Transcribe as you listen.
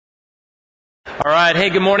All right. Hey,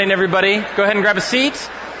 good morning, everybody. Go ahead and grab a seat.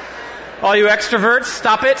 All you extroverts,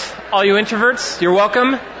 stop it. All you introverts, you're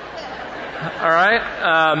welcome. All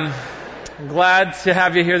right. Glad to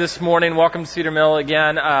have you here this morning. Welcome to Cedar Mill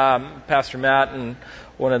again. Pastor Matt and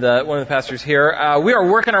one of the pastors here. We are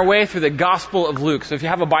working our way through the Gospel of Luke. So if you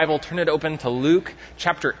have a Bible, turn it open to Luke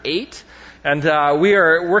chapter 8. And we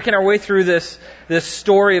are working our way through this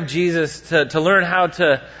story of Jesus to learn how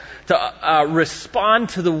to respond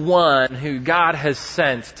to the one who God has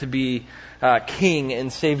sent to be King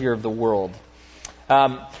and Savior of the world.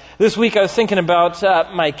 This week I was thinking about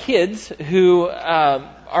my kids who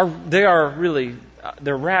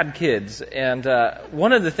they're rad kids. And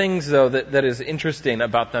one of the things, though, that is interesting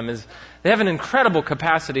about them is they have an incredible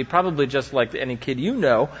capacity, probably just like any kid you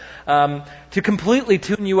know, to completely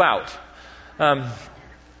tune you out.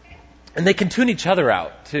 And they can tune each other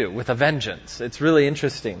out, too, with a vengeance. It's really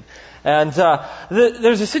interesting. And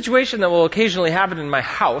there's a situation that will occasionally happen in my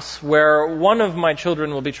house where one of my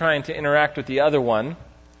children will be trying to interact with the other one,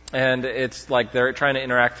 and it's like they're trying to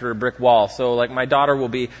interact through a brick wall. So, like, my daughter will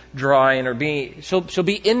be drawing or she'll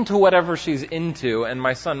be into whatever she's into, and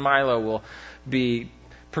my son Milo will be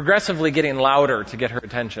progressively getting louder to get her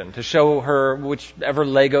attention, to show her whichever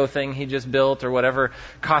Lego thing he just built or whatever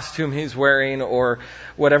costume he's wearing or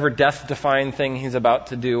whatever death-defying thing he's about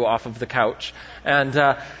to do off of the couch. And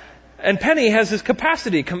Penny has this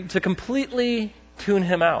capacity to completely tune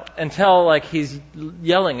him out until, like, he's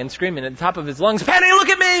yelling and screaming at the top of his lungs, "Penny, look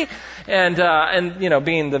at me!" And you know,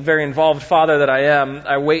 being the very involved father that I am,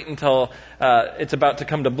 I wait until it's about to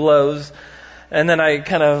come to blows. And then I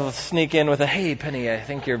kind of sneak in with a, "Hey, Penny, I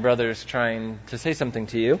think your brother's trying to say something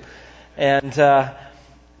to you." And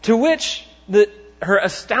to which her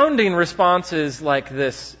astounding response is like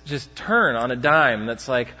this just turn on a dime that's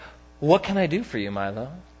like, "What can I do for you, Milo?"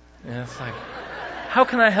 And it's like, "How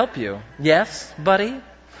can I help you?" "Yes, buddy."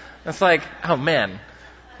 It's like, oh man,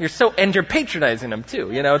 and you're patronizing him too.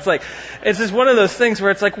 You know, it's just one of those things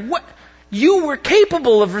where it's like, what? You were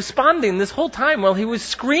capable of responding this whole time while he was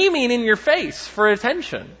screaming in your face for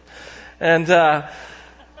attention. And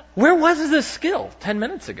where was this skill 10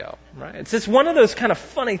 minutes ago? Right? It's just one of those kind of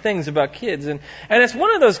funny things about kids. And it's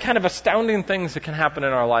one of those kind of astounding things that can happen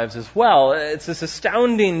in our lives as well. It's this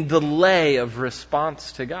astounding delay of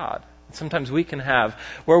response to God. Sometimes we can have,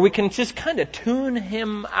 where we can just kind of tune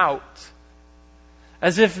him out.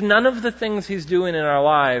 As if none of the things he's doing in our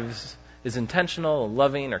lives is intentional or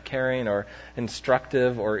loving or caring or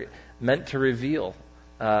instructive or meant to reveal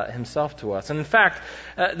himself to us. And in fact,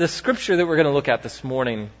 the scripture that we're going to look at this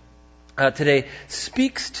morning, today,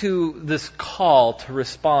 speaks to this call to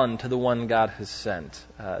respond to the one God has sent,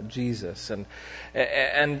 Jesus. And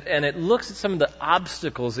it looks at some of the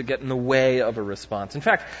obstacles that get in the way of a response. In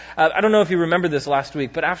fact, I don't know if you remember this last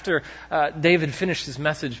week, but after David finished his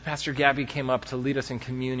message, Pastor Gabby came up to lead us in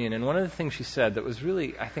communion. And one of the things she said that was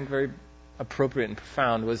really, I think, very appropriate and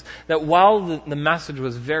profound was that while the message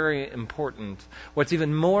was very important, what's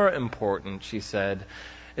even more important, she said,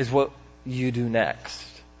 is what you do next.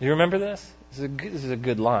 Do you remember this? This is a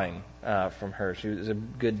good line from her. It was a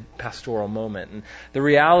good pastoral moment. And the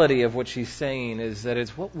reality of what she's saying is that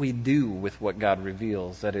it's what we do with what God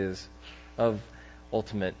reveals that is of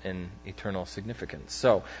ultimate and eternal significance.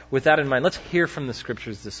 So with that in mind, let's hear from the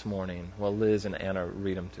scriptures this morning while Liz and Anna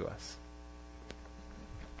read them to us.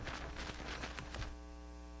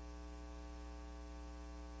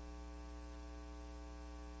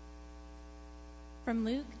 From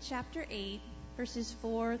Luke chapter 8, verses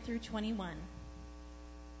 4 through 21.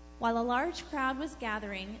 While a large crowd was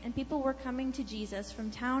gathering and people were coming to Jesus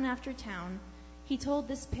from town after town, he told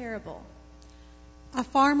this parable. A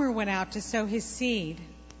farmer went out to sow his seed.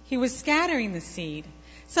 He was scattering the seed.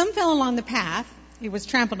 Some fell along the path. It was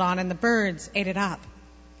trampled on, and the birds ate it up.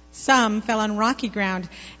 Some fell on rocky ground,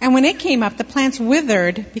 and when it came up, the plants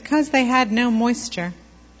withered because they had no moisture.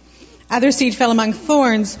 Other seed fell among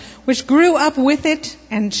thorns, which grew up with it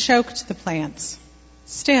and choked the plants.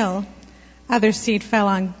 Still, other seed fell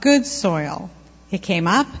on good soil. It came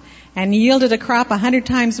up and yielded a crop 100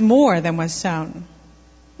 times more than was sown.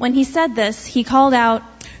 When he said this, he called out,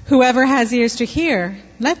 "Whoever has ears to hear,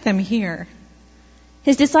 let them hear."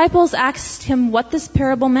 His disciples asked him what this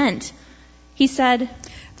parable meant. He said,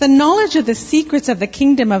 "The knowledge of the secrets of the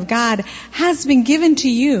kingdom of God has been given to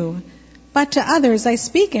you, but to others I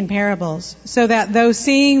speak in parables, so that though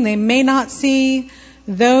seeing they may not see,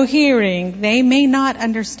 though hearing they may not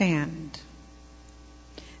understand.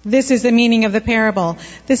 This is the meaning of the parable.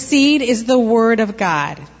 The seed is the word of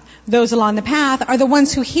God. Those along the path are the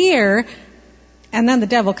ones who hear, and then the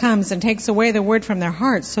devil comes and takes away the word from their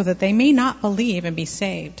hearts so that they may not believe and be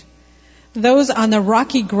saved. Those on the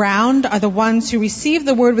rocky ground are the ones who receive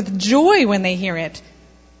the word with joy when they hear it,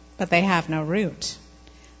 but they have no root.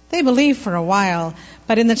 They believe for a while,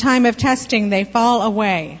 but in the time of testing they fall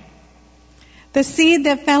away. The seed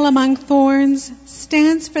that fell among thorns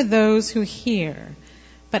stands for those who hear,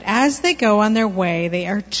 but as they go on their way, they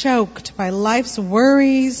are choked by life's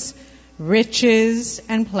worries, riches,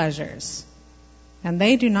 and pleasures, and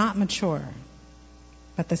they do not mature.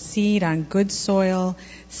 But the seed on good soil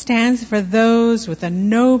stands for those with a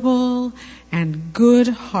noble and good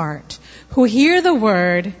heart, who hear the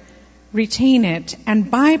word, retain it,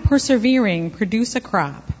 and by persevering produce a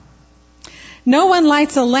crop. No one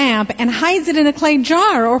lights a lamp and hides it in a clay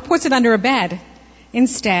jar or puts it under a bed.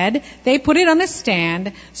 Instead, they put it on a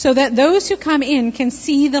stand so that those who come in can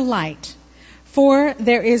see the light. For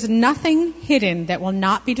there is nothing hidden that will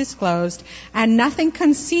not be disclosed, and nothing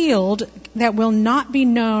concealed that will not be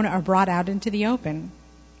known or brought out into the open.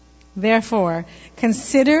 Therefore,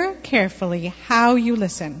 consider carefully how you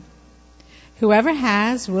listen. Whoever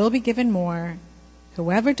has will be given more.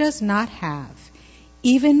 Whoever does not have,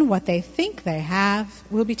 even what they think they have,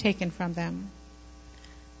 will be taken from them.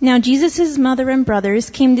 Now Jesus' mother and brothers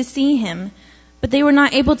came to see him, but they were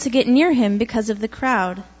not able to get near him because of the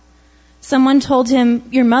crowd. Someone told him,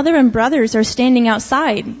 "Your mother and brothers are standing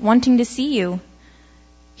outside, wanting to see you."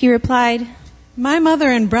 He replied, My mother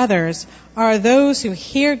and brothers are those who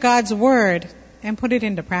hear God's word and put it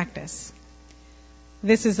into practice.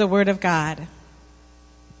 This is the word of God.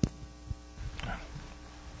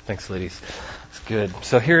 Thanks, ladies. It's good.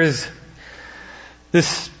 So here's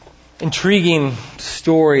this intriguing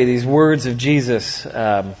story, these words of Jesus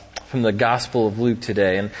from the Gospel of Luke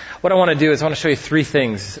today. And what I want to do is I want to show you three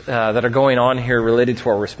things that are going on here related to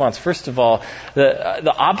our response. First of all,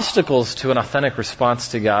 the obstacles to an authentic response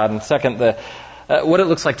to God. And second, what it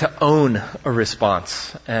looks like to own a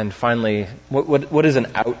response. And finally, what does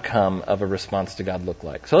an outcome of a response to God look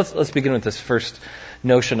like? So let's begin with this first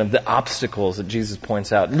notion of the obstacles that Jesus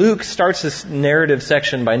points out. Luke starts this narrative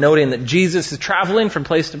section by noting that Jesus is traveling from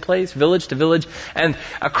place to place, village to village, and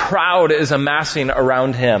a crowd is amassing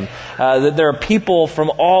around him. That there are people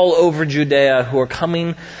from all over Judea who are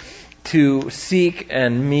coming to seek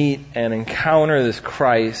and meet and encounter this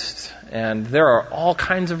Christ. And there are all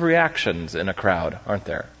kinds of reactions in a crowd, aren't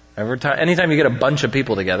there? Anytime you get a bunch of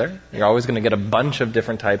people together, you're always going to get a bunch of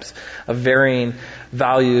different types of varying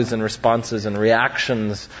values and responses and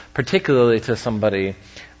reactions, particularly to somebody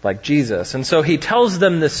like Jesus. And so he tells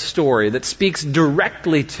them this story that speaks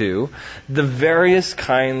directly to the various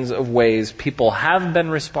kinds of ways people have been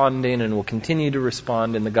responding and will continue to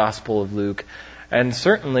respond in the Gospel of Luke, and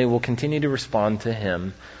certainly will continue to respond to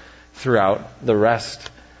him throughout the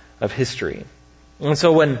rest of history. And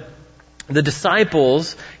so when the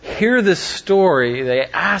disciples hear this story, they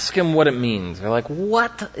ask him what it means. They're like,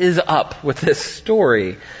 what is up with this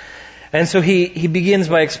story? And so he begins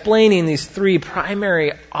by explaining these three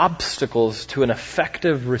primary obstacles to an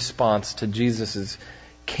effective response to Jesus'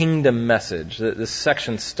 kingdom message. This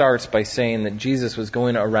section starts by saying that Jesus was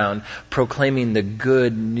going around proclaiming the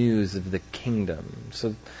good news of the kingdom.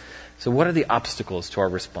 So what are the obstacles to our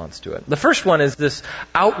response to it? The first one is this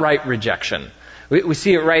outright rejection. We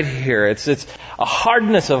see it right here. It's a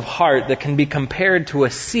hardness of heart that can be compared to a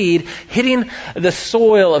seed hitting the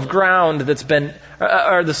soil of ground that's been,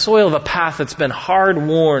 or the soil of a path that's been hard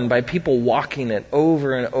worn by people walking it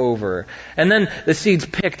over and over. And then the seed's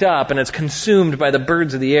picked up and it's consumed by the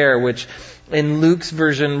birds of the air, which in Luke's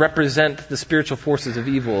version represent the spiritual forces of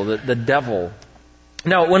evil, the devil.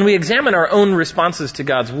 Now, when we examine our own responses to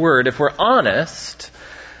God's Word, if we're honest,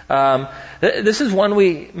 this is one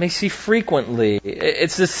we may see frequently.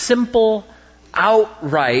 It's this simple,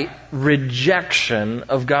 outright rejection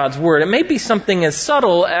of God's Word. It may be something as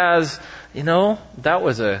subtle as, that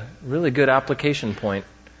was a really good application point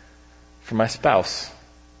for my spouse.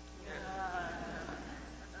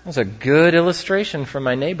 That was a good illustration for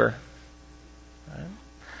my neighbor.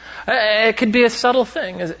 It could be a subtle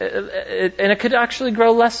thing, and it could actually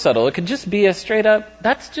grow less subtle. It could just be a straight up,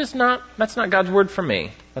 that's not God's Word for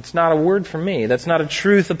me. That's not a word for me. That's not a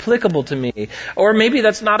truth applicable to me. Or maybe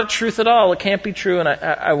that's not a truth at all. It can't be true and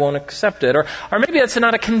I won't accept it. Or maybe that's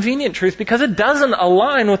not a convenient truth because it doesn't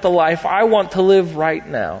align with the life I want to live right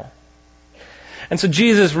now. And so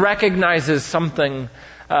Jesus recognizes something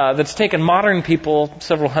that's taken modern people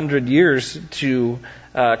several hundred years to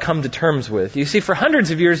come to terms with. You see, for hundreds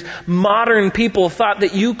of years, modern people thought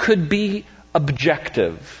that you could be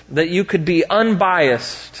objective, that you could be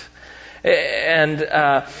unbiased. And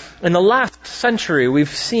in the last century, we've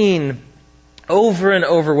seen over and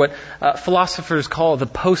over what philosophers call the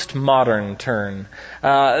postmodern turn.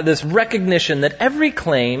 This recognition that every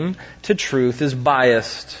claim to truth is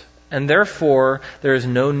biased, and therefore there is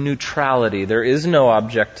no neutrality, there is no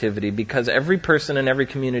objectivity, because every person in every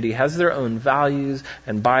community has their own values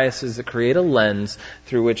and biases that create a lens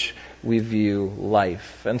through which we view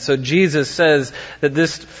life. And so Jesus says that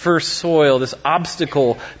this first soil, this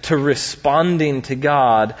obstacle to responding to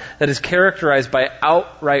God that is characterized by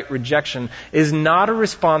outright rejection, is not a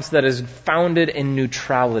response that is founded in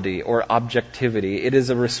neutrality or objectivity. It is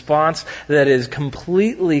a response that is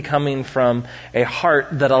completely coming from a heart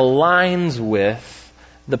that aligns with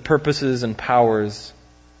the purposes and powers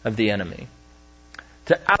of the enemy.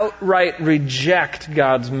 To outright reject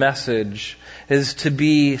God's message is to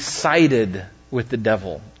be sided with the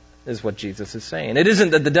devil, is what Jesus is saying. It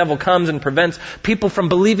isn't that the devil comes and prevents people from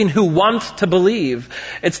believing who want to believe.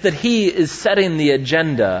 It's that he is setting the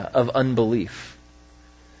agenda of unbelief.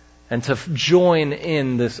 And to join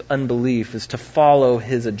in this unbelief is to follow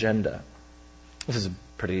his agenda. This is a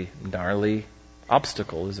pretty gnarly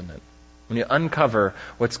obstacle, isn't it? When you uncover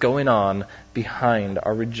what's going on behind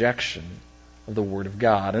our rejection of the Word of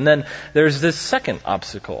God. And then there's this second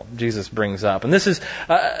obstacle Jesus brings up. And this is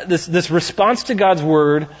this response to God's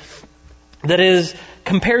Word that is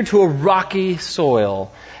compared to a rocky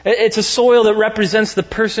soil. It's a soil that represents the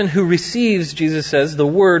person who receives, Jesus says, the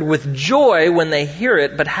Word with joy when they hear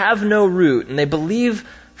it, but have no root. And they believe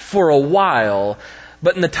for a while,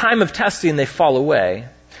 but in the time of testing they fall away.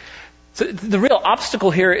 So the real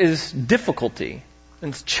obstacle here is difficulty.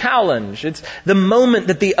 It's challenge. It's the moment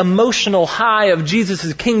that the emotional high of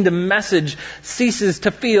Jesus' kingdom message ceases to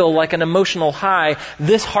feel like an emotional high.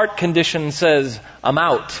 This heart condition says, I'm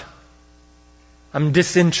out. I'm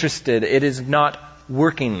disinterested. It is not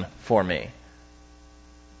working for me.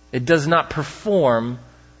 It does not perform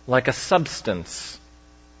like a substance.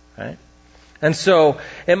 Right? And so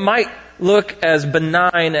it might look as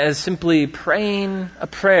benign as simply praying a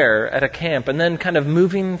prayer at a camp and then kind of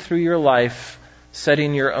moving through your life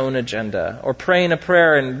setting your own agenda, or praying a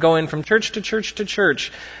prayer and going from church to church to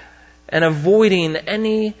church and avoiding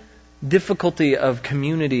any difficulty of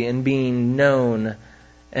community and being known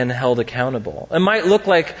and held accountable. It might look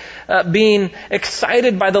like being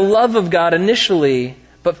excited by the love of God initially,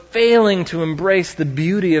 but failing to embrace the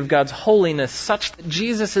beauty of God's holiness such that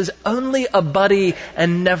Jesus is only a buddy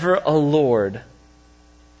and never a Lord.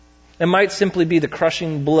 It might simply be the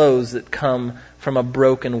crushing blows that come from a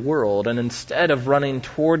broken world, and instead of running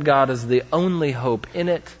toward God as the only hope in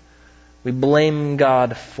it, we blame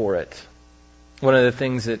God for it. One of the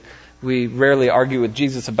things that we rarely argue with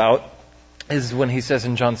Jesus about is when he says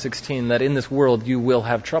in John 16 that in this world you will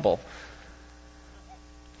have trouble.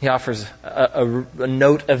 He offers a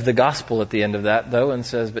note of the gospel at the end of that, though, and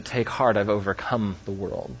says, but take heart, I've overcome the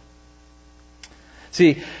world.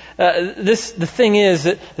 See, the thing is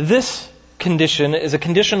that this condition is a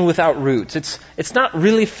condition without roots. It's not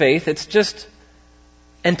really faith, it's just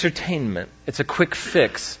entertainment. It's a quick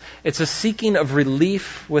fix. It's a seeking of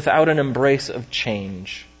relief without an embrace of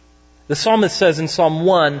change. The psalmist says in Psalm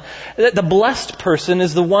 1 that the blessed person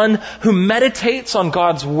is the one who meditates on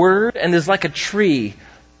God's word and is like a tree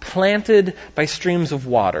planted by streams of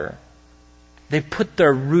water. They put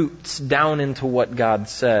their roots down into what God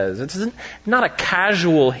says. It's not a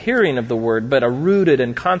casual hearing of the word, but a rooted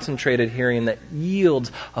and concentrated hearing that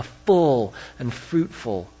yields a full and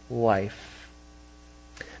fruitful life.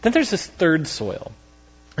 Then there's this third soil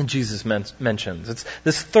that Jesus mentions. It's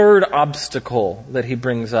this third obstacle that he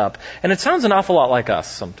brings up. And it sounds an awful lot like us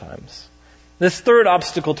sometimes. This third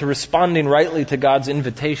obstacle to responding rightly to God's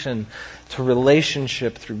invitation to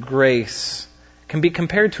relationship through grace can be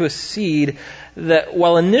compared to a seed that,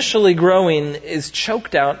 while initially growing, is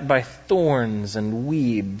choked out by thorns and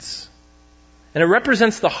weeds. And it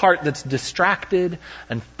represents the heart that's distracted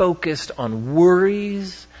and focused on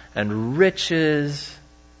worries and riches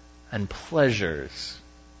and pleasures.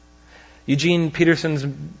 Eugene Peterson's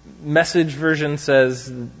Message version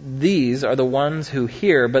says, these are the ones who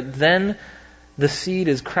hear, but then the seed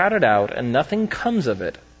is crowded out and nothing comes of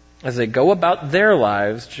it, as they go about their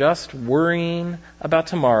lives just worrying about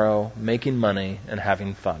tomorrow, making money, and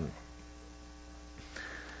having fun.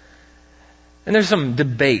 And there's some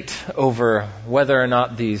debate over whether or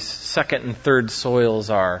not these second and third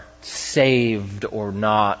soils are saved or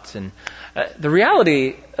not. And the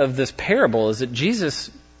reality of this parable is that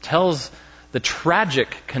Jesus tells the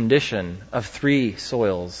tragic condition of 3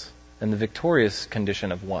 soils and the victorious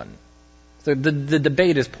condition of 1. So the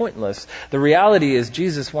debate is pointless. The reality is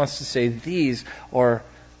Jesus wants to say these are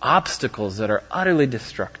obstacles that are utterly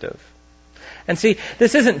destructive. And see,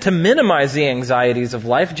 this isn't to minimize the anxieties of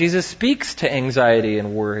life. Jesus speaks to anxiety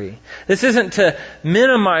and worry. This isn't to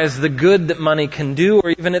minimize the good that money can do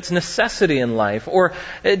or even its necessity in life, or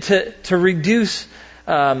to reduce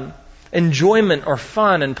enjoyment or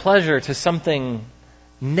fun and pleasure to something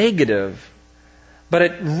negative. But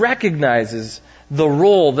it recognizes the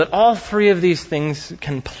role that all three of these things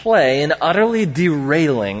can play in utterly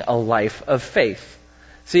derailing a life of faith.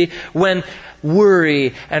 See, when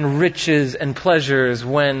worry and riches and pleasures,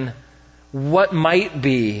 when what might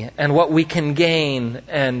be and what we can gain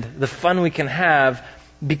and the fun we can have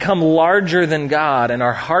become larger than God in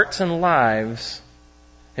our hearts and lives,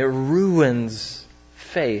 it ruins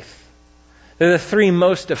faith. They're the three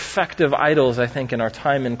most effective idols, I think, in our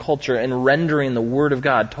time and culture in rendering the Word of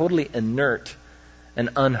God totally inert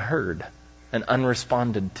and unheard and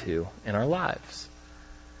unresponded to in our lives.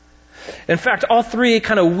 In fact, all three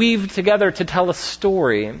kind of weave together to tell a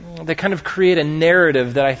story. They kind of create a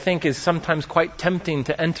narrative that I think is sometimes quite tempting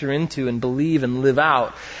to enter into and believe and live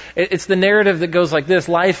out. It's the narrative that goes like this: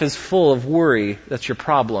 life is full of worry. That's your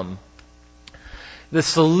problem. The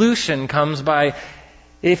solution comes by,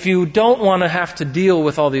 if you don't want to have to deal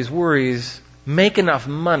with all these worries, make enough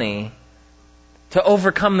money to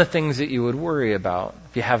overcome the things that you would worry about.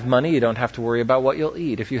 If you have money, you don't have to worry about what you'll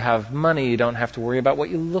eat. If you have money, you don't have to worry about what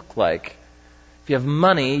you look like. If you have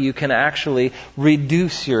money, you can actually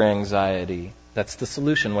reduce your anxiety. That's the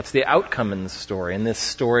solution. What's the outcome in the story? In this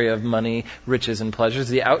story of money, riches, and pleasures,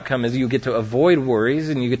 the outcome is you get to avoid worries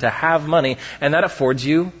and you get to have money, and that affords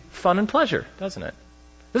you fun and pleasure, doesn't it?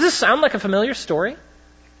 Does this sound like a familiar story?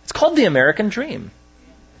 It's called the American Dream.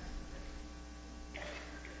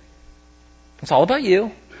 It's all about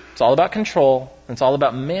you. It's all about control. It's all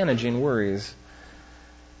about managing worries.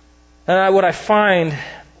 And what I find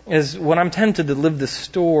is when I'm tempted to live this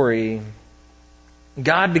story,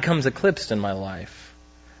 God becomes eclipsed in my life.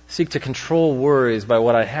 I seek to control worries by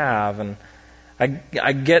what I have, and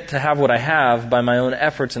I get to have what I have by my own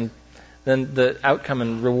efforts, and then the outcome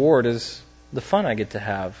and reward is the fun I get to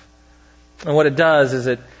have. And what it does is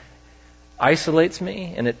it isolates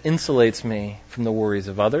me and it insulates me from the worries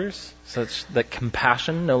of others, such that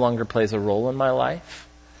compassion no longer plays a role in my life.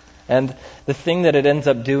 And the thing that it ends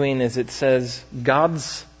up doing is it says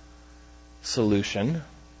God's solution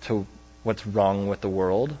to what's wrong with the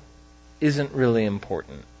world isn't really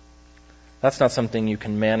important. That's not something you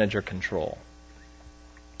can manage or control.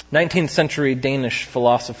 19th century Danish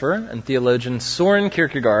philosopher and theologian Søren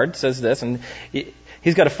Kierkegaard says this, and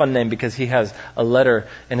he's got a fun name because he has a letter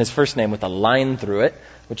in his first name with a line through it,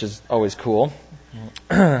 which is always cool.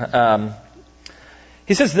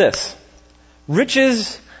 He says this: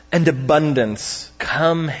 riches and abundance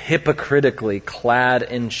come hypocritically clad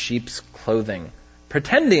in sheep's clothing,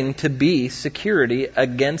 pretending to be security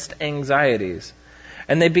against anxieties.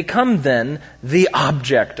 And they become then the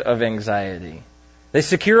object of anxiety. They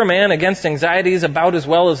secure a man against anxieties about as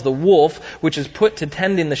well as the wolf, which is put to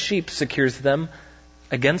tending the sheep, secures them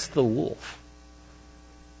against the wolf.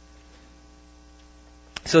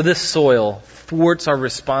 So this soil thwarts our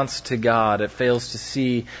response to God. It fails to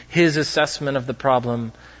see His assessment of the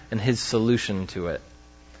problem and His solution to it.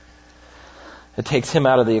 It takes Him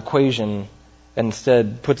out of the equation and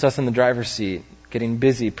instead puts us in the driver's seat, getting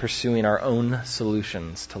busy pursuing our own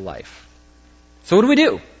solutions to life. So what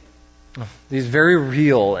do? These very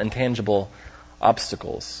real and tangible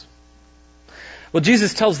obstacles. Well,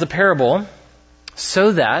 Jesus tells the parable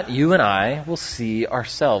so that you and I will see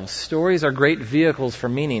ourselves. Stories are great vehicles for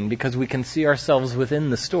meaning because we can see ourselves within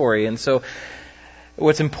the story. And so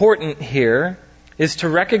what's important here is to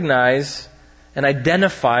recognize and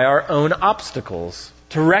identify our own obstacles,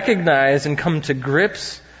 to recognize and come to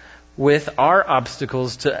grips with our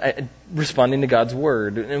obstacles to responding to God's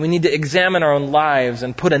Word. And we need to examine our own lives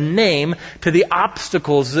and put a name to the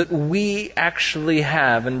obstacles that we actually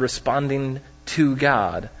have in responding to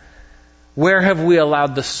God. Where have we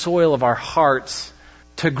allowed the soil of our hearts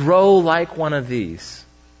to grow like one of these?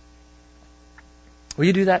 Will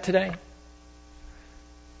you do that today?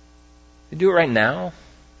 You do it right now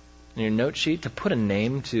in your note sheet to put a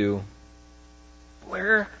name to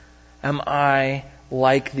where am I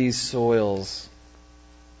like these soils?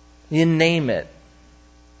 You name it.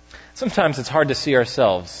 Sometimes it's hard to see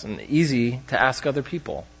ourselves and easy to ask other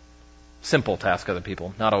people. Simple to ask other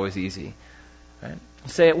people, not always easy. Right?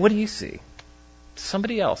 Say, what do you see?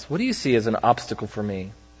 Somebody else. What do you see as an obstacle for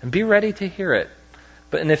me? And be ready to hear it.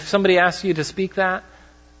 And if somebody asks you to speak that,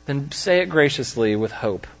 then say it graciously with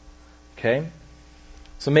hope. Okay?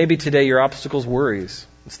 So maybe today your obstacle's worries.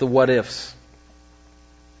 It's the what ifs.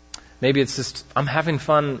 Maybe it's just, I'm having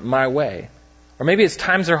fun my way. Or maybe it's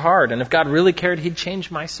times are hard, and if God really cared, He'd change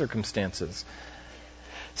my circumstances.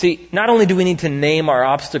 See, not only do we need to name our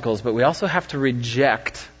obstacles, but we also have to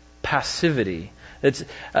reject passivity. It's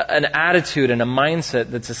an attitude and a mindset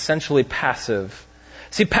that's essentially passive.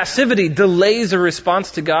 See, passivity delays a response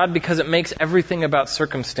to God because it makes everything about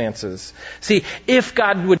circumstances. See, if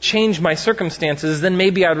God would change my circumstances, then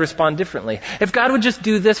maybe I'd respond differently. If God would just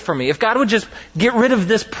do this for me, if God would just get rid of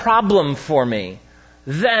this problem for me,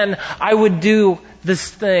 then I would do this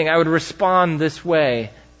thing. I would respond this way.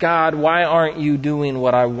 God, why aren't you doing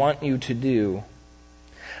what I want you to do?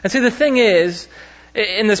 And see, the thing is,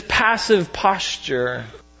 in this passive posture,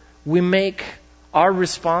 we make our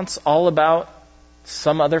response all about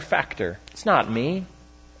some other factor. It's not me.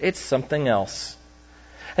 It's something else.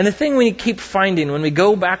 And the thing we keep finding when we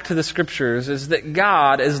go back to the Scriptures is that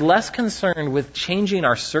God is less concerned with changing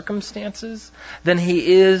our circumstances than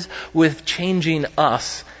He is with changing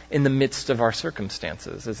us in the midst of our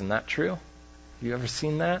circumstances. Isn't that true? Have you ever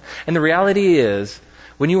seen that? And the reality is,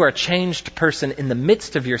 when you are a changed person in the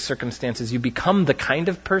midst of your circumstances, you become the kind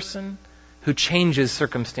of person who changes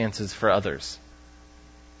circumstances for others.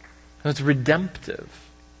 It's redemptive.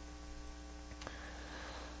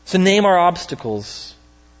 So name our obstacles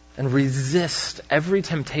and resist every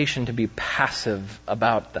temptation to be passive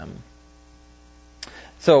about them.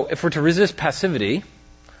 So if we're to resist passivity,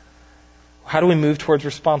 how do we move towards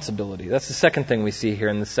responsibility? That's the second thing we see here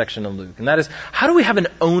in this section of Luke. And that is, how do we have an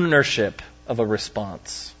ownership of a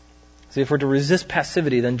response? See, if we're to resist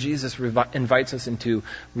passivity, then Jesus invites us into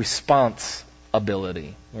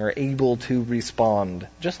responsibility. We're able to respond.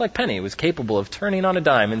 Just like Penny was capable of turning on a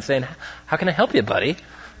dime and saying, how can I help you, buddy?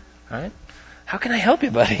 Right? How can I help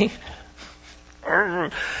you, buddy?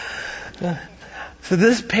 So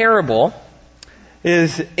this parable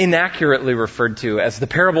is inaccurately referred to as the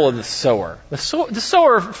parable of the sower. The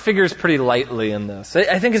sower figures pretty lightly in this.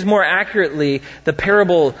 I think it's more accurately the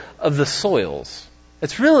parable of the soils.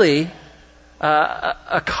 It's really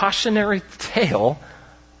a cautionary tale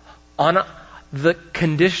on the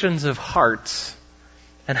conditions of hearts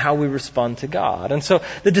and how we respond to God. And so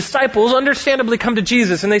the disciples understandably come to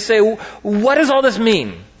Jesus and they say, what does all this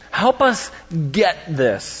mean? Help us get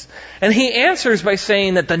this. And He answers by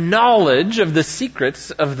saying that the knowledge of the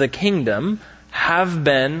secrets of the kingdom have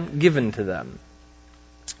been given to them.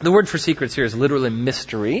 The word for secrets here is literally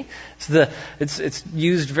mystery. It's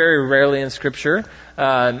used very rarely in Scripture.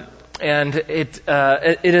 And it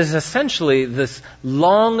is essentially this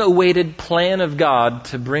long-awaited plan of God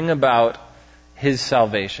to bring about His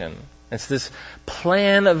salvation. It's this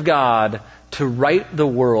plan of God to right the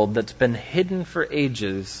world that's been hidden for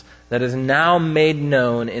ages, that is now made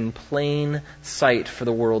known in plain sight for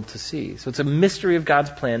the world to see. So it's a mystery of God's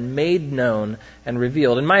plan made known and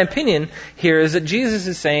revealed. And my opinion here is that Jesus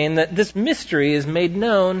is saying that this mystery is made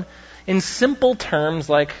known in simple terms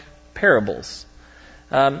like parables.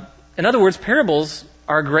 In other words, parables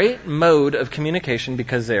are a great mode of communication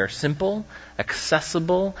because they are simple,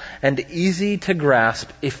 accessible, and easy to grasp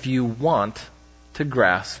if you want to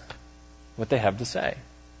grasp what they have to say.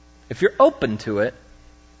 If you're open to it,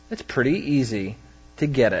 it's pretty easy to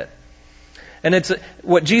get it. And it's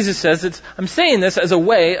what Jesus says, I'm saying this as a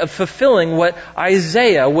way of fulfilling what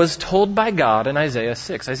Isaiah was told by God in Isaiah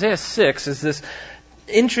 6. Isaiah 6 is this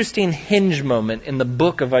interesting hinge moment in the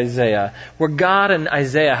book of Isaiah where God and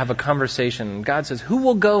Isaiah have a conversation. God says, who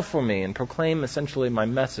will go for me and proclaim essentially my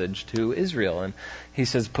message to Israel? And he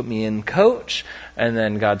says, put me in, coach. And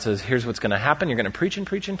then God says, here's what's going to happen. You're going to preach and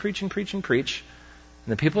preach and preach and preach and preach.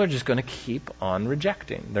 And the people are just going to keep on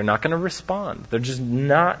rejecting. They're not going to respond. They're just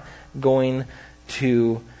not going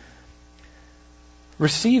to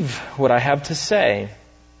receive what I have to say.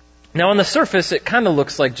 Now on the surface, it kind of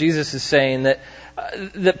looks like Jesus is saying that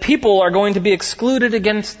people are going to be excluded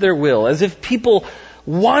against their will, as if people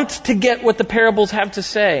want to get what the parables have to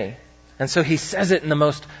say. And so he says it in the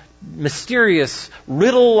most mysterious,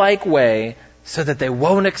 riddle-like way so that they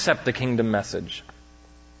won't accept the kingdom message.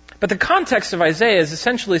 But the context of Isaiah is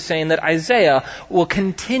essentially saying that Isaiah will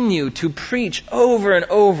continue to preach over and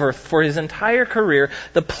over for his entire career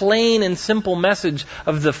the plain and simple message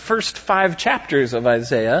of the first 5 chapters of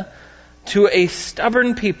Isaiah to a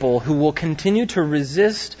stubborn people who will continue to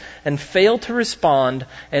resist and fail to respond,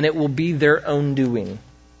 and it will be their own doing.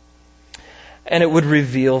 And it would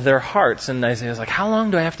reveal their hearts. And Isaiah's like, how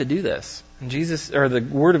long do I have to do this? And Jesus, or the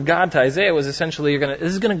word of God to Isaiah was essentially, this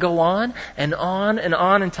is going to go on and on and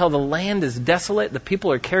on until the land is desolate, the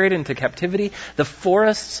people are carried into captivity, the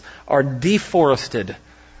forests are deforested,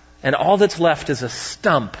 and all that's left is a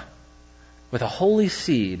stump with a holy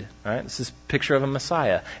seed, right? This is a picture of a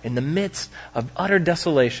Messiah. In the midst of utter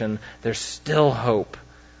desolation, there's still hope.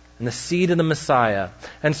 And the seed of the Messiah.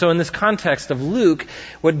 And so in this context of Luke,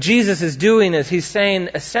 what Jesus is doing is he's saying,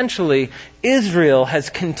 essentially, Israel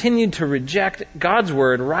has continued to reject God's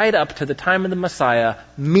word right up to the time of the Messiah,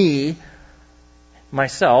 me,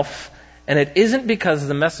 myself, and it isn't because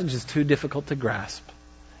the message is too difficult to grasp.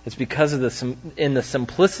 It's because of in the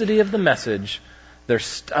simplicity of the message, their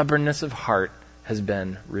stubbornness of heart has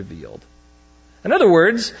been revealed. In other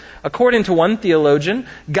words, according to one theologian,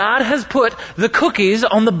 God has put the cookies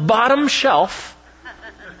on the bottom shelf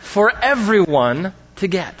for everyone to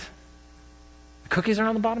get. The cookies are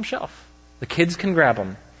on the bottom shelf. The kids can grab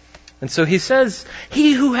them. And so he says,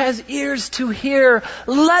 he who has ears to hear,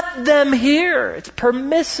 let them hear. It's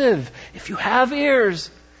permissive. If you have ears,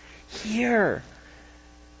 hear.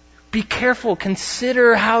 Be careful.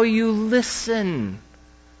 Consider how you listen.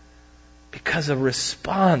 Because a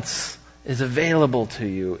response is available to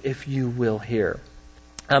you if you will hear.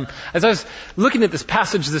 As I was looking at this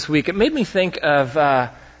passage this week, it made me think of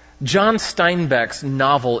John Steinbeck's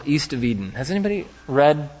novel East of Eden. Has anybody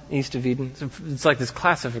read East of Eden? It's like this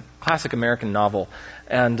classic American novel.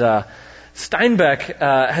 And Steinbeck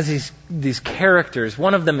has these characters.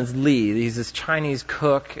 One of them is Lee. He's this Chinese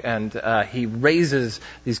cook, and he raises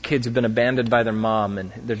these kids who've been abandoned by their mom,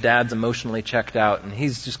 and their dad's emotionally checked out, and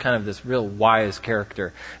he's just kind of this real wise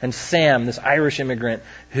character. And Sam, this Irish immigrant,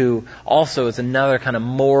 who also is another kind of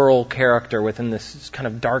moral character within this kind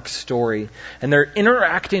of dark story. And they're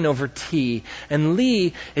interacting over tea, and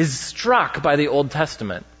Lee is struck by the Old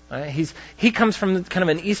Testament. He comes from kind of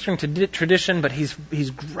an Eastern tradition, but he's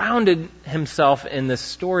grounded himself in this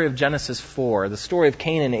story of Genesis 4, the story of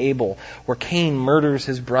Cain and Abel, where Cain murders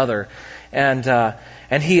his brother, and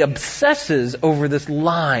he obsesses over this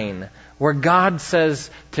line where God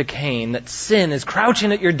says to Cain that sin is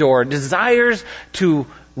crouching at your door, desires to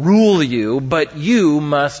rule you, but you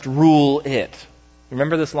must rule it.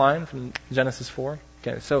 Remember this line from Genesis 4?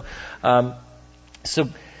 Okay, so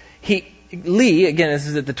Lee, again, this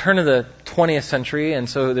is at the turn of the 20th century, and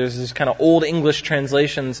so there's this kind of old English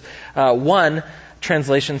translations. One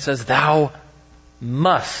translation says, "Thou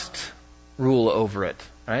must rule over it,"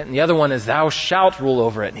 right? And the other one is, "Thou shalt rule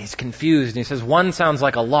over it." And he's confused, and he says, one sounds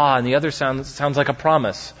like a law, and the other sounds like a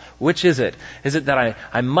promise. Which is it? Is it that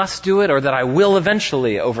I must do it, or that I will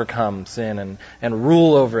eventually overcome sin and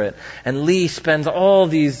rule over it? And Lee spends all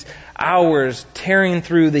these hours tearing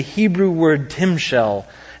through the Hebrew word timshel,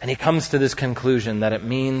 and he comes to this conclusion that it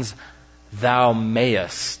means thou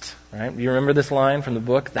mayest. Right? You remember this line from the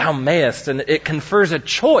book? Thou mayest. And it confers a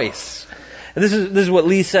choice. And this is what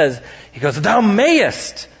Lee says. He goes, thou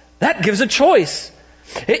mayest. That gives a choice.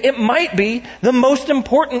 It might be the most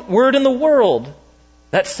important word in the world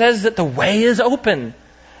that says that the way is open.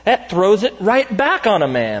 That throws it right back on a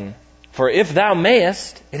man. For if thou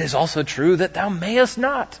mayest, it is also true that thou mayest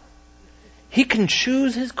not. He can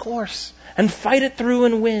choose his course and fight it through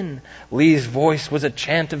and win. Lee's voice was a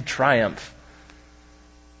chant of triumph.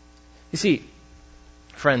 You see,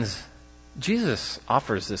 friends, Jesus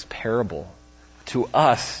offers this parable to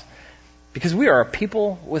us because we are a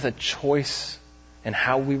people with a choice in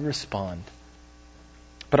how we respond.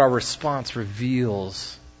 But our response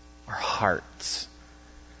reveals our hearts.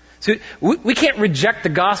 So we can't reject the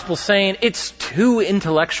gospel saying it's too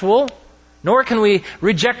intellectual. Nor can we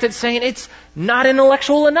reject it saying it's not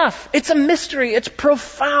intellectual enough. It's a mystery. It's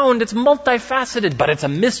profound. It's multifaceted. But it's a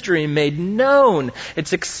mystery made known.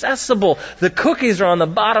 It's accessible. The cookies are on the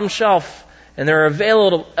bottom shelf. And they're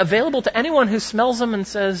available to anyone who smells them and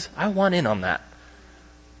says, I want in on that.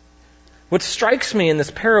 What strikes me in this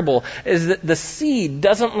parable is that the seed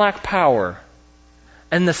doesn't lack power.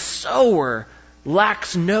 And the sower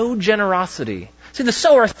lacks no generosity. See, the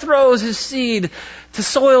sower throws his seed to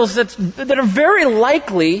soils that are very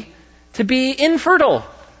likely to be infertile.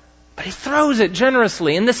 But he throws it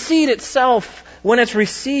generously. And the seed itself, when it's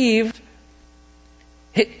received,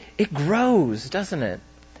 it grows, doesn't it?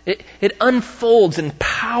 It unfolds in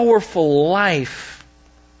powerful life.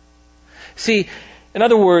 See, in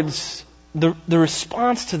other words, the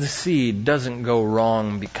response to the seed doesn't go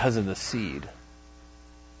wrong because of the seed.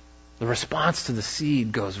 The response to the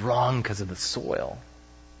seed goes wrong because of the soil.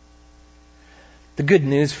 The good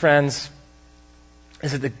news, friends,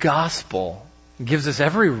 is that the gospel gives us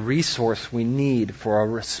every resource we need for a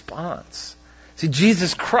response. See,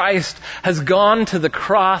 Jesus Christ has gone to the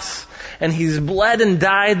cross and He's bled and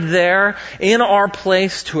died there in our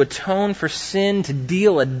place to atone for sin, to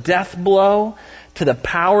deal a death blow to the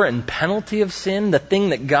power and penalty of sin, the thing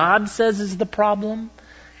that God says is the problem.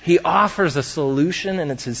 He offers a solution,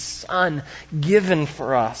 and it's His Son given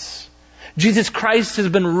for us. Jesus Christ has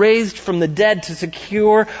been raised from the dead to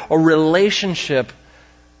secure a relationship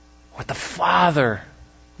with the Father,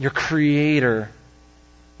 your Creator.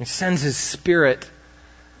 He sends His Spirit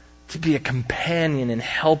to be a companion and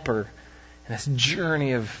helper in this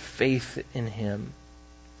journey of faith in Him.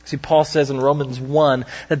 See, Paul says in Romans 1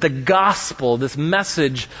 that the gospel, this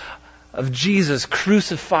message of Jesus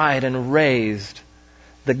crucified and raised,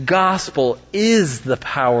 the gospel is the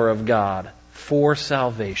power of God for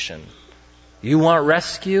salvation. You want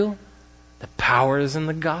rescue? The power is in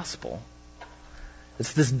the gospel.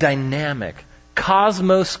 It's this dynamic,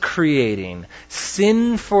 cosmos creating,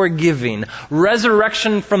 sin forgiving,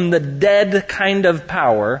 resurrection from the dead kind of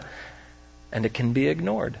power, and it can be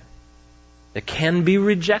ignored. It can be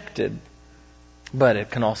rejected, but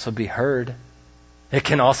it can also be heard. It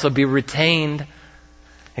can also be retained.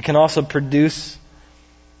 It can also produce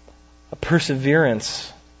a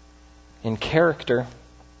perseverance in character.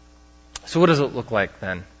 So what does it look like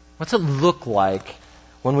then? What's it look like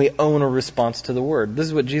when we own a response to the Word? This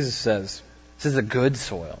is what Jesus says. This is a good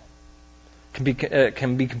soil. It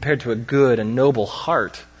can be compared to a good and noble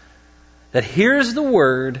heart that hears the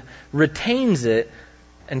Word, retains it,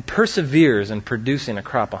 and perseveres in producing a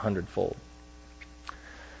crop 100-fold.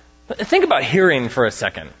 Think about hearing for a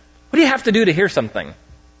second. What do you have to do to hear something?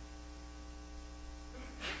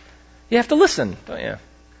 You have to listen, don't you?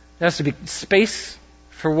 There has to be space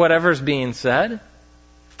for whatever's being said.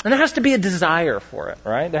 And there has to be a desire for it,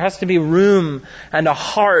 right? There has to be room and a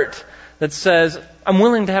heart that says, I'm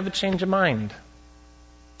willing to have a change of mind.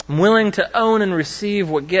 I'm willing to own and receive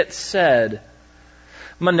what gets said.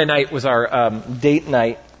 Monday night was our date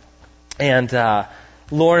night, and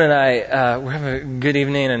Lauren and I were having a good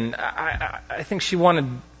evening, and I think she wanted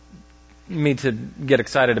me to get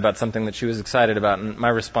excited about something that she was excited about, and my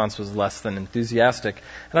response was less than enthusiastic.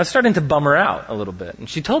 And I was starting to bum her out a little bit. And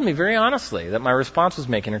she told me very honestly that my response was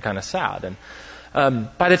making her kind of sad.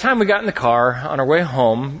 And by the time we got in the car on our way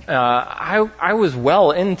home, I was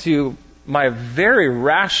well into my very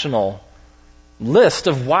rational list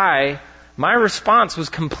of why my response was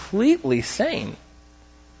completely sane.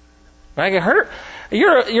 Right?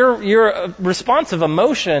 Your response of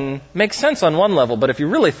emotion makes sense on one level, but if you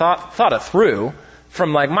really thought it through,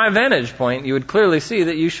 from like my vantage point, you would clearly see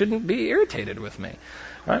that you shouldn't be irritated with me,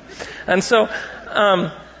 right? And so,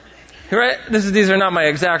 right? These are not my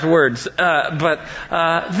exact words, but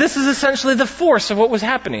this is essentially the force of what was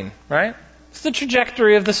happening, right? It's the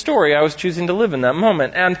trajectory of the story I was choosing to live in that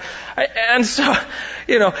moment. And so,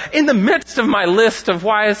 in the midst of my list of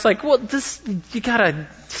why it's like, well, you gotta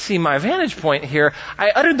see my vantage point here,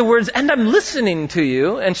 I uttered the words, and I'm listening to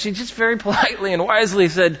you. And she just very politely and wisely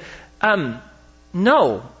said,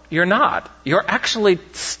 no, you're not. You're actually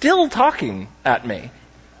still talking at me.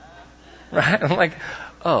 Right? I'm like,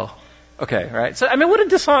 oh. Okay, right? So, what a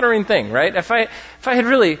dishonoring thing, right? If I had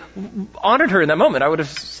really honored her in that moment, I would have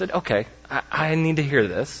said, okay, I need to hear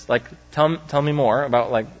this. Like, tell me more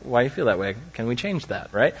about, like, why you feel that way. Can we change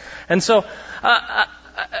that, right? And so,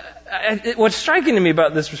 what's striking to me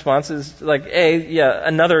about this response is, like,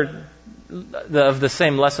 another of the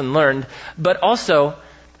same lesson learned, but also,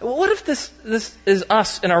 what if this is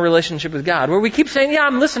us in our relationship with God, where we keep saying, yeah,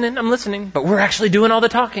 I'm listening, but we're actually doing all the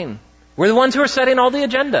talking. We're the ones who are setting all the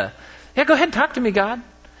agenda. Yeah, go ahead, talk to me, God.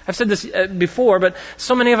 I've said this before, but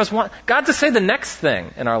so many of us want God to say the next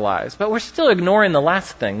thing in our lives, but we're still ignoring the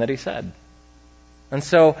last thing that He said. And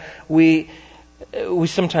so we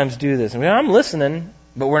sometimes do this. I'm listening,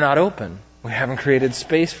 but we're not open. We haven't created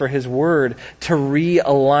space for His Word to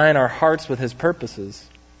realign our hearts with His purposes.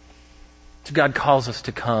 So God calls us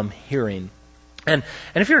to come hearing. And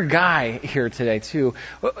if you're a guy here today too,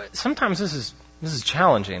 sometimes this is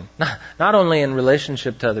challenging, not only in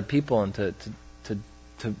relationship to other people and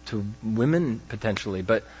to women potentially,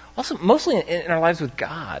 but also mostly in our lives with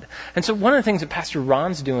God. And so one of the things that Pastor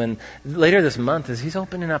Ron's doing later this month is he's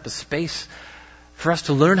opening up a space for us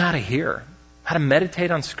to learn how to hear, how to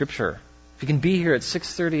meditate on Scripture. If you can be here at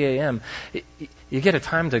 6:30 a.m., you get a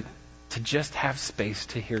time to just have space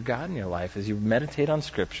to hear God in your life as you meditate on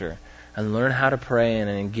Scripture and learn how to pray and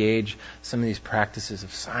engage some of these practices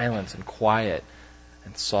of silence and quiet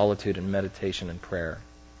and solitude and meditation and prayer.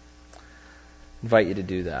 I invite you to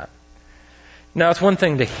do that. Now, it's one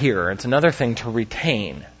thing to hear. It's another thing to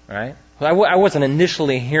retain, right? I wasn't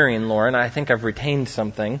initially hearing Lauren. I think I've retained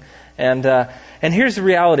something. And here's the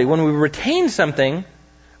reality. When we retain something,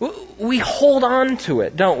 we hold on to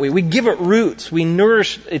it, don't we? We give it roots. We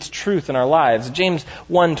nourish its truth in our lives. James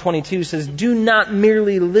 1:22 says, "Do not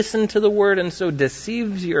merely listen to the word and so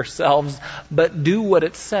deceive yourselves, but do what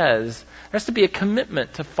it says." There has to be a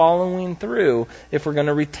commitment to following through if we're going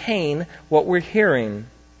to retain what we're hearing.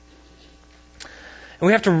 And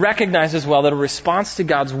we have to recognize as well that a response to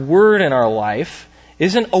God's word in our life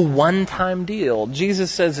isn't a one-time deal. Jesus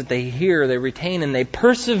says that they hear, they retain, and they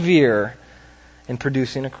persevere in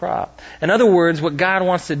producing a crop. In other words, what God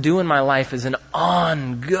wants to do in my life is an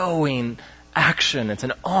ongoing action. It's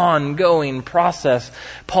an ongoing process.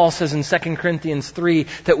 Paul says in 2 Corinthians 3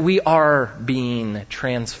 that we are being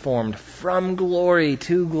transformed from glory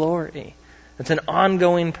to glory. It's an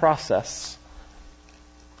ongoing process.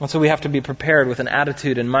 And so we have to be prepared with an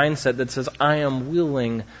attitude and mindset that says, I am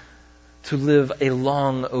willing to live a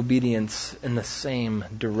long obedience in the same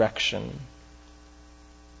direction.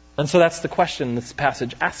 And so that's the question this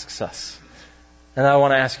passage asks us. And I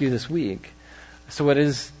want to ask you this week. So what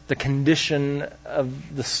is the condition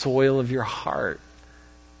of the soil of your heart?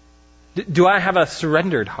 Do I have a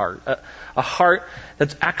surrendered heart? A heart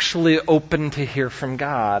that's actually open to hear from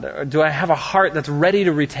God? Or do I have a heart that's ready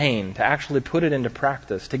to retain, to actually put it into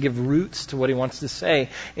practice, to give roots to what He wants to say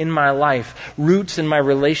in my life, roots in my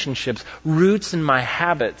relationships, roots in my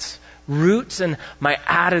habits, roots in my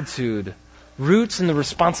attitude, roots in the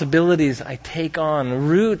responsibilities I take on,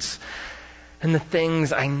 roots in the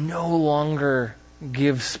things I no longer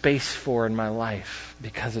give space for in my life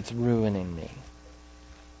because it's ruining me?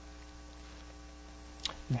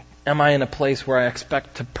 Am I in a place where I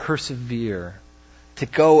expect to persevere, to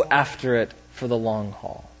go after it for the long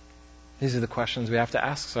haul? These are the questions we have to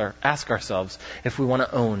ask ourselves if we want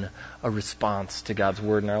to own a response to God's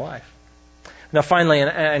word in our life. Now finally,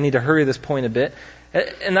 and I need to hurry this point a bit,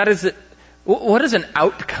 and that is that what does an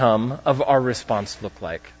outcome of our response look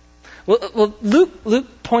like? Well,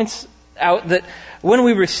 Luke points out that when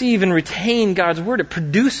we receive and retain God's word, it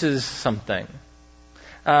produces something.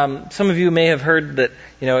 Some of you may have heard that,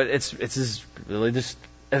 it's really just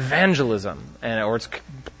evangelism, or it's,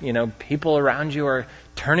 people around you are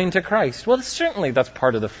turning to Christ. Well, certainly that's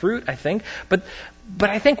part of the fruit, I think. But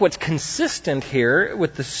I think what's consistent here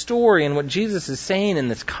with the story and what Jesus is saying in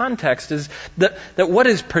this context is that what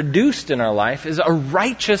is produced in our life is a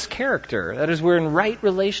righteous character. That is, we're in right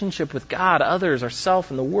relationship with God, others,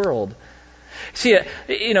 ourselves, and the world. See,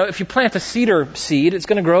 if you plant a cedar seed, it's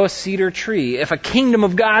going to grow a cedar tree. If a kingdom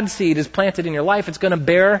of God seed is planted in your life, it's going to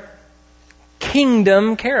bear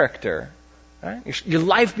kingdom character. Right? Your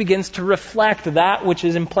life begins to reflect that which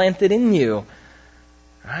is implanted in you.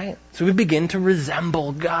 Right? So we begin to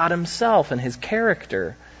resemble God Himself and His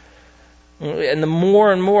character. And the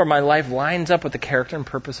more and more my life lines up with the character and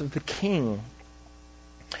purpose of the King.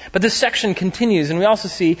 But this section continues, and we also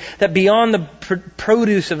see that beyond the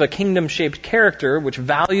produce of a kingdom-shaped character, which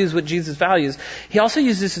values what Jesus values, He also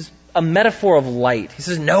uses this as a metaphor of light. He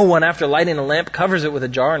says, no one, after lighting a lamp, covers it with a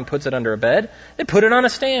jar and puts it under a bed. They put it on a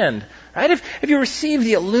stand. Right? If you receive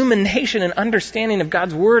the illumination and understanding of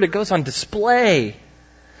God's Word, it goes on display.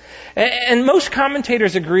 And most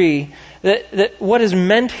commentators agree that what is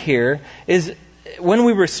meant here is when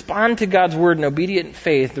we respond to God's word in obedient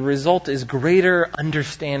faith, the result is greater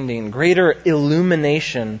understanding, greater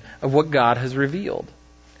illumination of what God has revealed.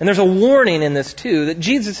 And there's a warning in this too, that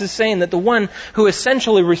Jesus is saying that the one who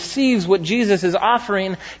essentially receives what Jesus is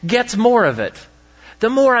offering gets more of it. The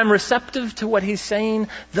more I'm receptive to what He's saying,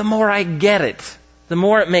 the more I get it. The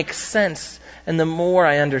more it makes sense, and the more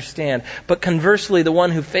I understand. But conversely, the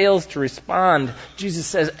one who fails to respond, Jesus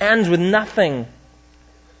says, ends with nothing.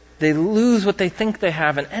 They lose what they think they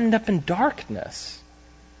have and end up in darkness.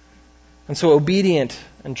 And so obedient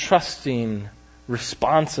and trusting,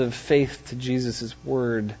 responsive faith to Jesus'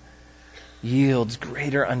 word yields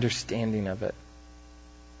greater understanding of it.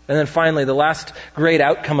 And then finally, the last great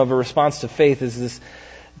outcome of a response to faith is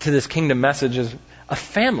this kingdom message is a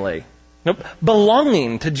family.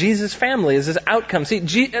 Belonging to Jesus' family is this outcome. See,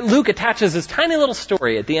 Luke attaches this tiny little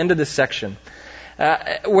story at the end of this section.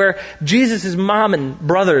 Where Jesus' mom and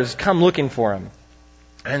brothers come looking for Him.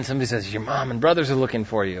 And somebody says, your mom and brothers are looking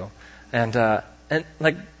for you. And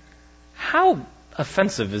how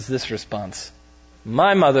offensive is this response?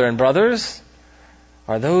 My mother and brothers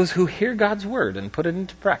are those who hear God's word and put it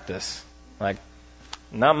into practice.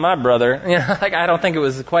 Not my brother. I don't think it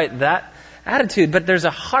was quite that attitude. But there's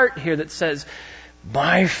a heart here that says,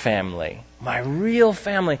 my family, my real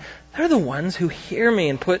family, they're the ones who hear me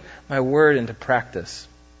and put my word into practice.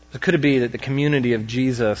 So could it be that the community of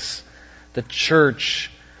Jesus, the church,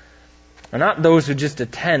 are not those who just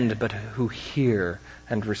attend, but who hear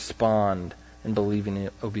and respond and believing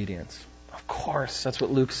obedience. Of course, that's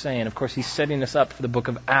what Luke's saying. Of course, he's setting us up for the book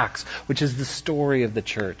of Acts, which is the story of the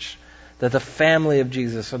church. That the family of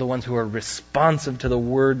Jesus are the ones who are responsive to the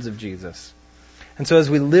words of Jesus. And so as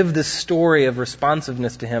we live this story of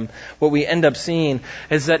responsiveness to Him, what we end up seeing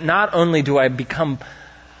is that not only do I become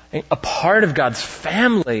a part of God's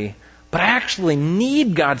family, but I actually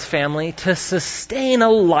need God's family to sustain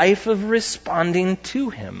a life of responding to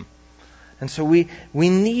Him. And so we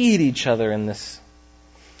need each other in this.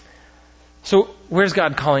 So where's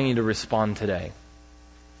God calling you to respond today?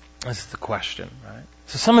 This is the question, right?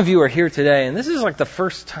 So some of you are here today, and this is like the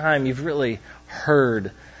first time you've really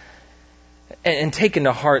heard and taken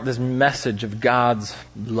to heart this message of God's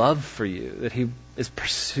love for you, that He is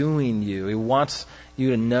pursuing you. He wants you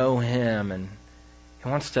to know Him, and He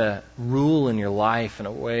wants to rule in your life in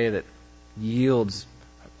a way that yields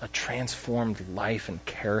a transformed life and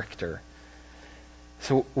character.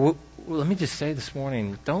 So let me just say this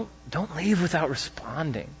morning, don't leave without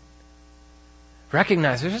responding.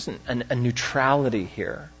 Recognize there's just a neutrality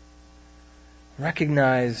here.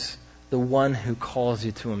 Recognize the one who calls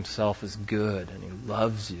you to Himself is good, and He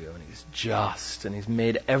loves you, and He's just, and He's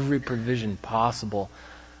made every provision possible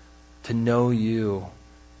to know you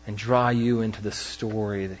and draw you into the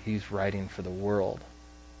story that He's writing for the world.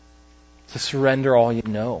 To surrender all you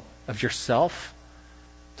know of yourself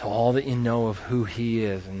to all that you know of who He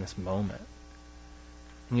is in this moment.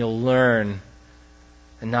 And you'll learn,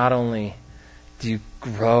 and not only do you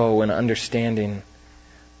grow in understanding,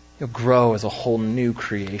 you'll grow as a whole new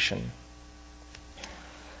creation.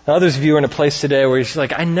 Now, others of you are in a place today where you're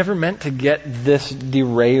like, I never meant to get this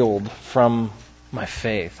derailed from my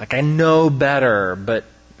faith. Like, I know better, but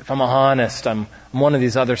if I'm honest, I'm one of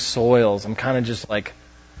these other soils. I'm kind of just like,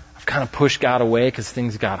 I've kind of pushed God away because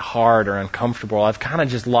things got hard or uncomfortable. I've kind of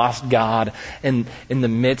just lost God in the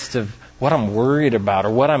midst of what I'm worried about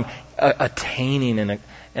or what I'm attaining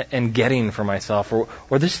and getting for myself, or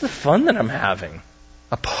this is the fun that I'm having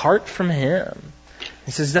apart from Him.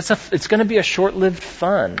 He says it's going to be a short-lived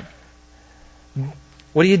fun.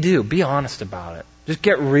 What do? Be honest about it. Just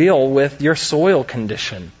get real with your soil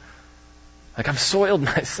condition. Like, I've soiled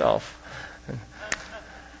myself.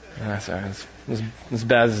 Sorry, it was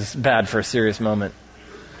bad for a serious moment.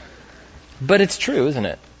 But it's true, isn't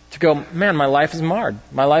it? To go, man, my life is marred.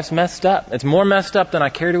 My life's messed up. It's more messed up than I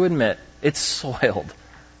care to admit. It's soiled.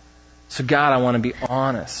 So God, I want to be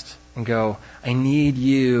honest and go, I need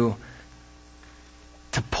you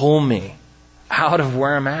to pull me out of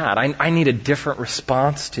where I'm at. I need a different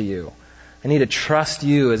response to you. I need to trust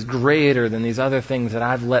you as greater than these other things that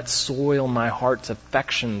I've let soil my heart's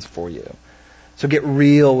affections for you. So get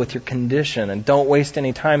real with your condition and don't waste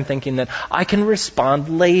any time thinking that I can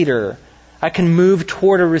respond later. I can move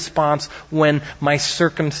toward a response when my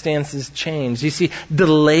circumstances change. You see,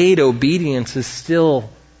 delayed obedience is still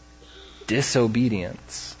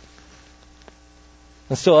disobedience.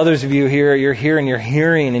 And still others of you here, you're here and you're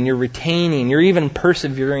hearing and you're retaining, you're even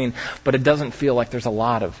persevering, but it doesn't feel like there's a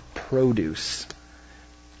lot of produce.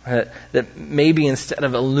 That maybe instead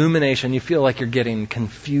of illumination, you feel like you're getting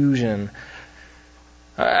confusion.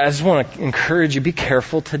 I just want to encourage you, be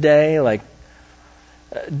careful today,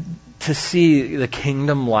 to see the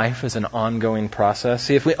kingdom life as an ongoing process.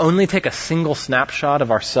 See, if we only take a single snapshot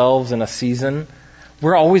of ourselves in a season,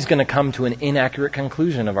 we're always going to come to an inaccurate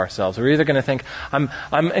conclusion of ourselves. We're either going to think, I'm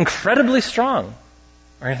incredibly strong,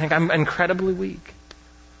 or you think, I'm incredibly weak.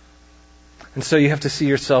 And so you have to see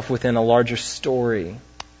yourself within a larger story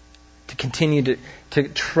to continue to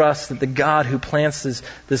trust that the God who plants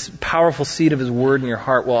this powerful seed of His Word in your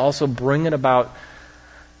heart will also bring it about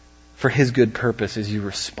for His good purpose as you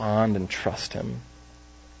respond and trust Him.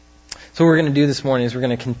 So what we're going to do this morning is we're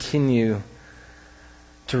going to continue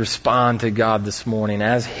to respond to God this morning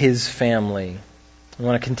as His family. We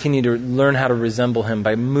want to continue to learn how to resemble Him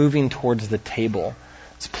by moving towards the table,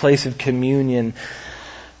 this place of communion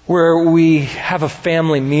where we have a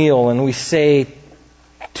family meal and we say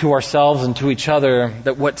to ourselves and to each other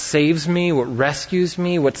that what saves me, what rescues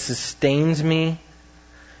me, what sustains me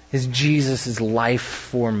is Jesus' life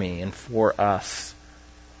for me and for us.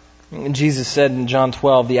 And Jesus said in John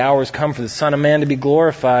 12, the hour has come for the Son of Man to be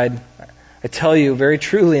glorified. I tell you very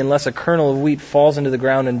truly, unless a kernel of wheat falls into the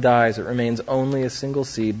ground and dies, it remains only a single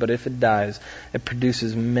seed. But if it dies, it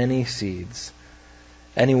produces many seeds.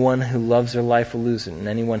 Anyone who loves their life will lose it, and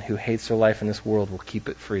anyone who hates their life in this world will keep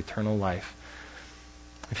it for eternal life.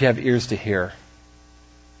 If you have ears to hear,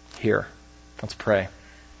 hear. Let's pray.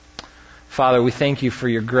 Father, we thank you for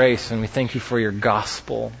your grace and we thank you for your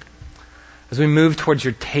gospel. As we move towards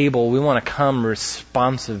your table, we want to come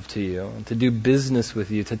responsive to you, to do business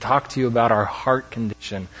with you, to talk to you about our heart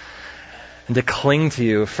condition, and to cling to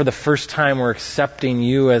you. For the first time, we're accepting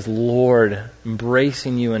you as Lord,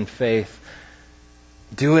 embracing you in faith.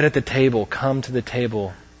 Do it at the table. Come to the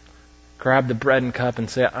table. Grab the bread and cup and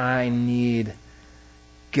say, I need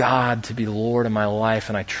God to be Lord of my life,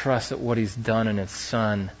 and I trust that what He's done in His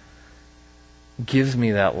Son gives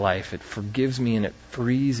me that life. It forgives me and it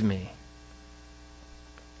frees me.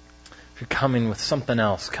 If you're coming with something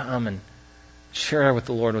else, come and share with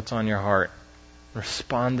the Lord what's on your heart.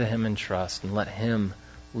 Respond to Him in trust and let Him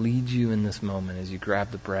lead you in this moment as you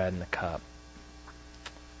grab the bread and the cup.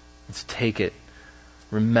 Let's take it,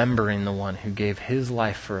 remembering the one who gave His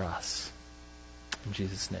life for us. In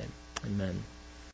Jesus' name, amen.